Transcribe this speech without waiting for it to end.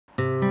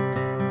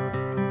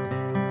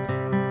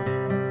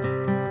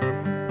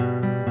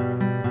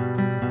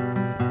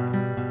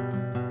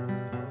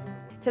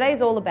today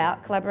is all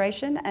about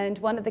collaboration, and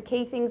one of the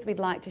key things we'd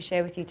like to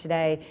share with you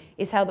today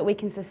is how that we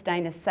can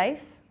sustain a safe,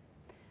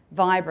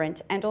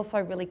 vibrant and also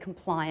really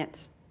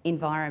compliant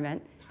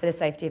environment for the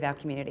safety of our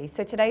community.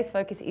 So today's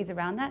focus is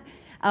around that.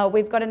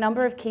 We've got a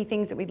number of key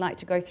things that we'd like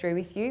to go through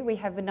with you. We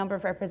have a number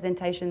of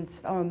representations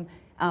from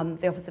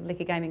the Office of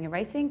Liquor, Gaming and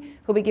Racing,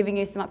 who'll be giving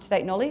you some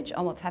up-to-date knowledge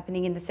on what's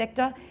happening in the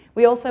sector.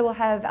 We also will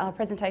have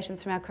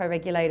presentations from our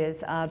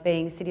co-regulators,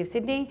 being City of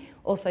Sydney,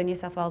 also New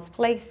South Wales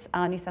Police,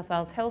 New South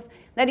Wales Health,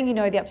 letting you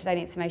know the up-to-date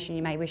information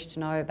you may wish to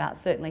know about,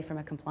 certainly from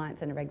a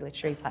compliance and a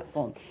regulatory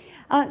platform.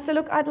 So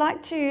look, I'd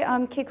like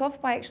to kick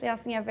off by actually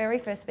asking our very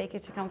first speaker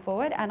to come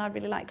forward, and I'd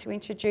really like to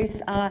introduce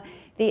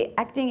the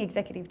Acting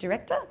Executive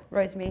Director,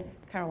 Rosemary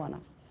Caruana.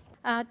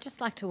 I'd just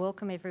like to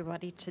welcome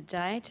everybody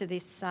today to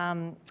this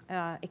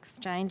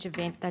exchange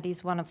event that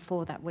is one of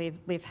 4 that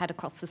we've had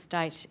across the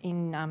state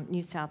in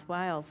New South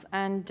Wales.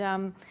 And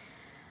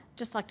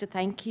just like to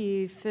thank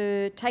you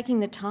for taking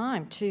the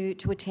time to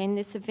attend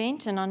this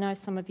event. And I know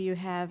some of you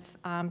have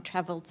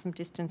travelled some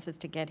distances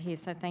to get here,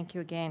 so thank you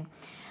again.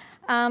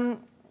 I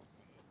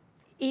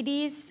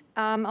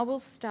will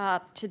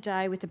start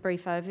today with a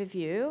brief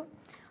overview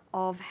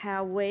of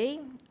how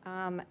we,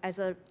 as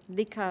a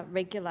liquor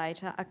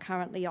regulator, are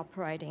currently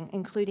operating,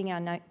 including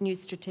our new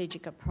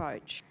strategic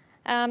approach.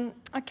 Our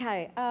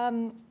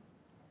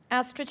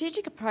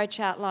strategic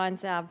approach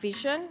outlines our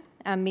vision,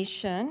 our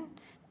mission,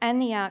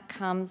 and the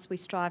outcomes we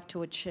strive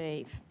to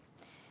achieve.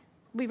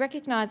 We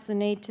recognise the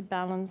need to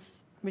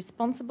balance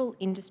responsible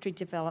industry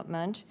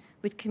development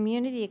with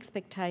community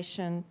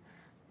expectations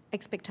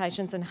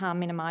and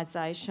harm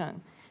minimisation.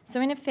 So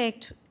in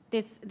effect,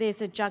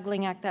 there's a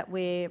juggling act that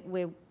we're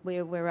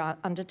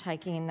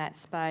undertaking in that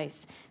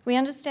space. We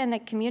understand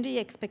that community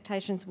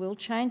expectations will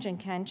change and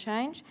can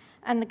change,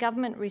 and the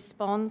government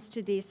responds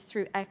to this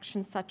through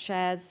actions such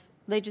as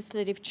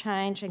legislative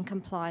change and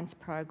compliance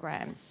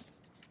programs.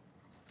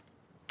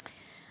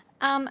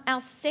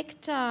 Our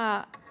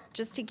sector,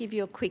 just to give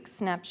you a quick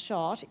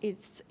snapshot,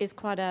 is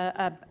quite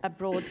a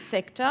broad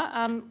sector.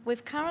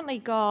 We've currently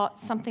got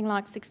something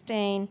like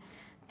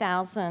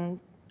 16,000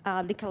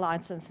 liquor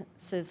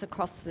licences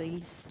across the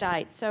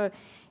state. So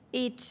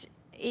it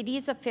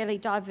is a fairly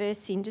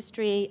diverse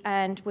industry,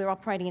 and we're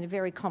operating in a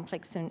very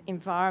complex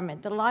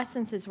environment. The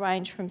licences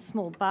range from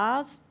small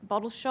bars,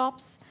 bottle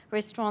shops,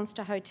 restaurants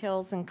to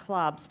hotels and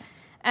clubs.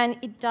 And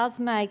it does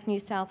make New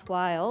South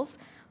Wales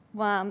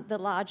the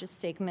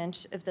largest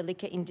segment of the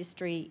liquor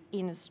industry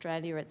in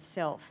Australia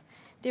itself.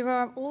 There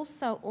are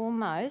also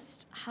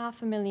almost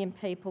 500,000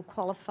 people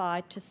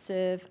qualified to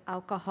serve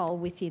alcohol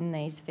within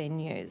these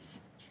venues.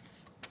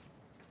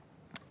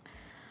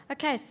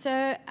 Okay,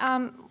 so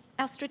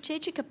our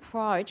strategic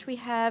approach, we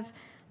have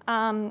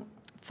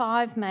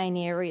 5 main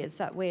areas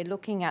that we're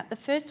looking at. The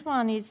first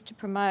one is to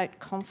promote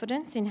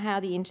confidence in how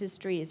the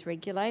industry is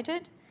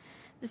regulated.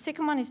 The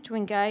second one is to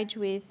engage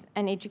with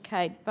and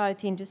educate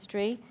both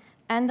industry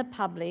and the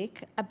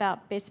public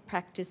about best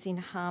practice in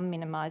harm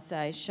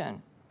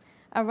minimisation.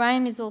 Our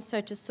aim is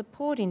also to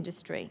support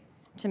industry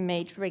to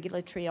meet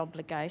regulatory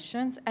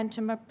obligations and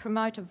to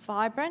promote a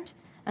vibrant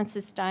and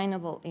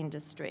sustainable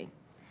industry.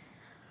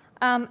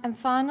 And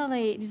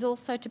finally, it is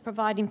also to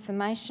provide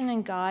information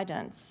and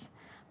guidance.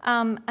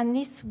 And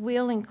this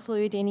will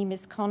include any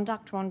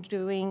misconduct,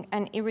 wrongdoing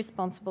and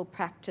irresponsible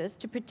practice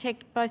to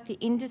protect both the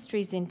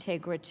industry's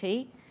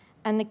integrity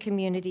and the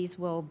community's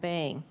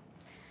well-being.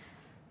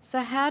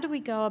 So how do we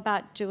go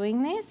about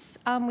doing this?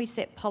 We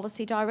set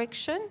policy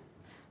direction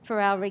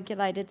for our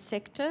regulated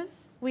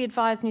sectors. We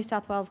advise New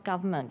South Wales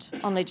Government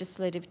on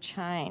legislative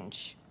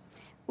change.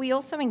 We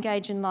also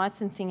engage in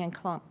licensing and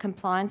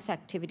compliance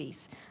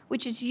activities,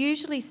 which is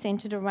usually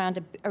centred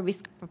around a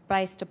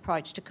risk-based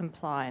approach to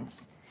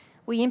compliance.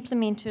 We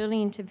implement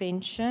early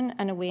intervention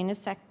and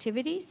awareness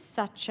activities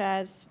such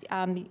as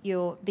the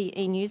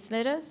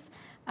e-newsletters,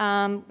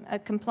 a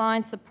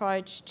compliance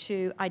approach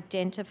to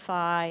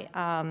identify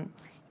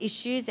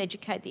issues,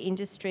 educate the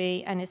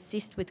industry and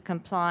assist with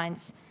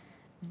compliance.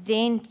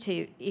 Then,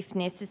 if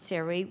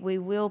necessary, we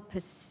will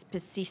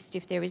persist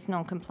if there is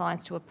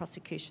non-compliance to a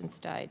prosecution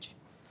stage.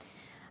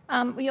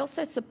 We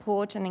also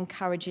support and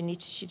encourage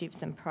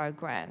initiatives and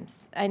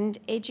programs and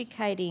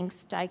educating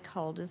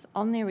stakeholders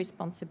on their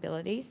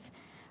responsibilities,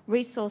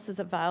 resources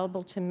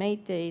available to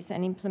meet these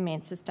and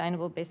implement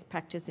sustainable best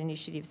practice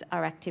initiatives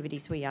are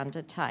activities we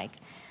undertake.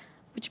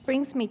 Which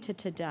brings me to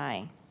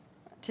today.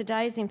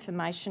 Today's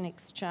information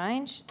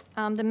exchange.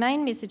 The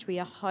main message we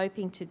are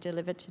hoping to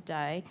deliver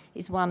today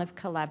is one of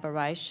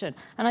collaboration.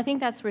 And I think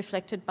that's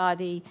reflected by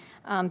the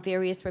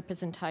various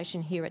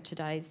representation here at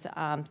today's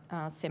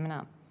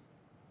seminar.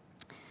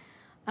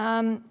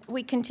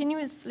 We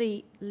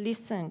continuously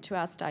listen to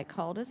our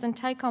stakeholders and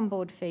take on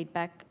board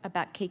feedback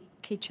about key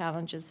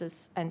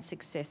challenges and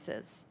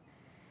successes.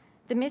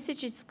 The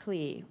message is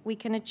clear. We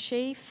can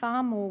achieve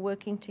far more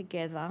working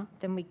together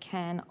than we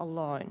can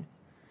alone.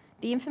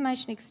 The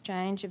information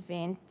exchange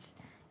event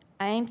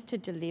aims to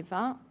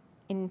deliver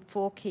in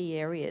 4 key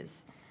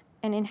areas: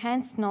 an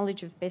enhanced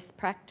knowledge of best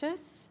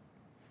practice,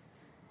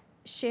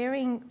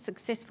 sharing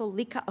successful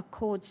liquor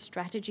accord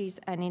strategies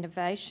and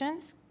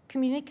innovations,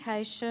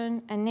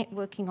 communication and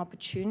networking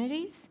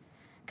opportunities,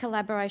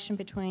 collaboration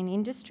between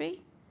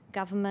industry,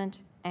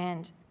 government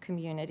and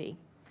community.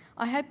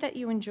 I hope that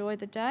you enjoy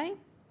the day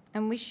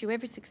and wish you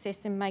every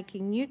success in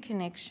making new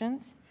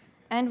connections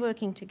and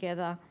working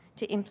together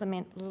to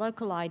implement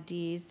local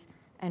ideas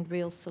and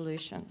real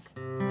solutions.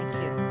 Thank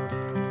you.